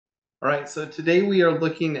All right, so today we are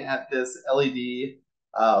looking at this LED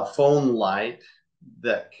phone light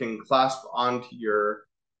that can clasp onto your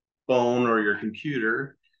phone or your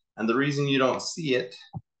computer. And the reason you don't see it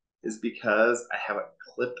is because I have it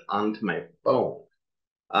clipped onto my phone.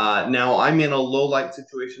 Now I'm in a low light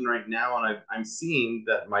situation right now, and I'm seeing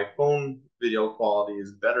that my phone video quality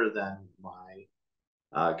is better than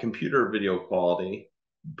my computer video quality.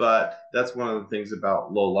 But that's one of the things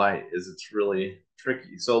about low light is it's really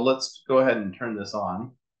tricky. So let's go ahead and turn this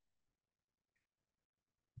on.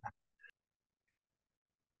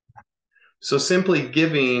 So simply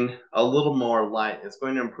giving a little more light is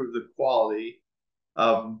going to improve the quality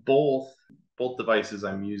of both devices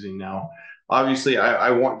I'm using now. Obviously,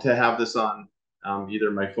 I want to have this on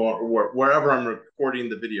either my phone or wherever I'm recording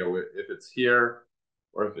the video. If it's here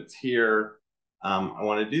or if it's here, I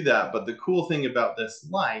want to do that. But the cool thing about this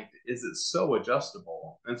light is it's so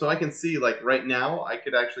adjustable. And so I can see, like right now, I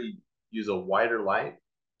could actually use a wider light.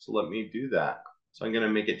 So let me do that. So I'm going to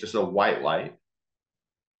make it just a white light.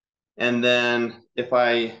 And then if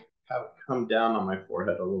I have it come down on my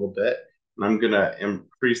forehead a little bit, and I'm gonna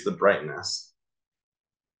increase the brightness.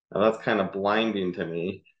 Now that's kind of blinding to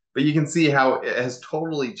me, but you can see how it has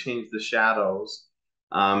totally changed the shadows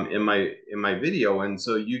in my video, and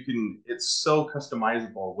so you can. It's so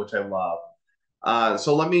customizable, which I love.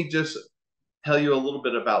 So let me just tell you a little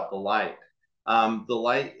bit about the light. The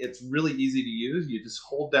light, it's really easy to use. You just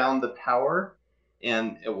hold down the power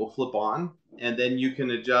and it will flip on. And then you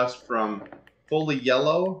can adjust from fully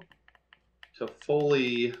yellow to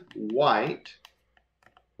fully white.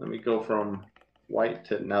 Let me go from white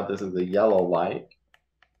to now this is a yellow light.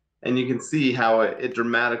 And you can see how it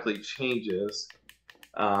dramatically changes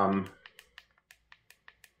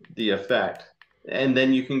the effect. And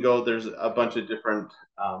then you can go, there's a bunch of different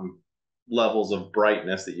levels of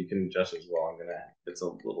brightness that you can adjust as well. It's a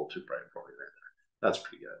little too bright for me right there. That's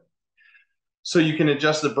pretty good. So you can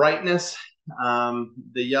adjust the brightness, the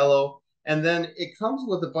yellow, and then it comes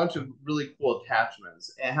with a bunch of really cool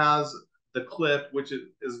attachments. It has the clip, which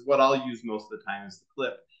is what I'll use most of the time is the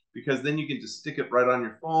clip, because then you can just stick it right on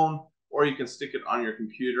your phone or you can stick it on your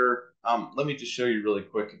computer. Let me just show you really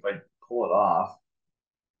quick if I pull it off.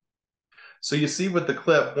 So you see with the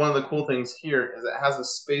clip, one of the cool things here is it has a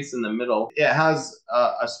space in the middle. It has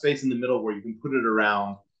a space in the middle where you can put it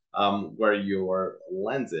around where your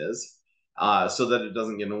lens is so that it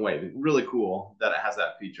doesn't get in the way. Really cool that it has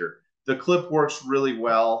that feature. The clip works really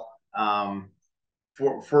well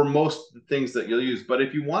for most things that you'll use. But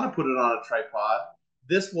if you want to put it on a tripod,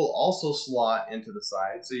 this will also slot into the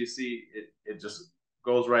side. So you see it just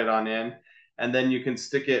goes right on in. And then you can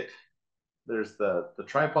stick it there's the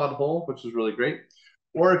tripod hole, which is really great.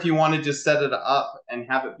 Or if you want to just set it up and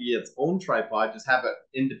have it be its own tripod, just have it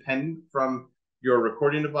independent from your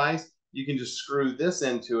recording device, you can just screw this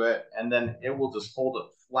into it and then it will just hold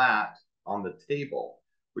it flat on the table,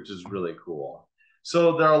 which is really cool.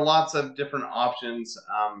 So there are lots of different options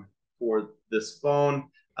for this phone.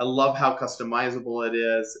 I love how customizable it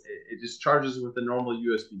is. It just charges with the normal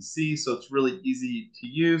USB-C, so it's really easy to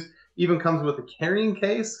use. Even comes with a carrying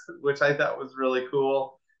case, which I thought was really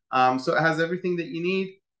cool. So it has everything that you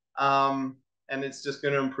need. And it's just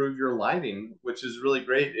going to improve your lighting, which is really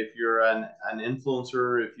great if you're an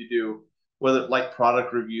influencer, if you do, whether like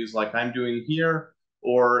product reviews like I'm doing here,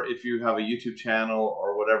 or if you have a YouTube channel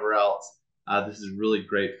or whatever else. This is really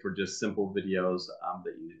great for just simple videos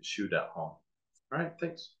that you shoot at home. All right,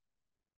 thanks.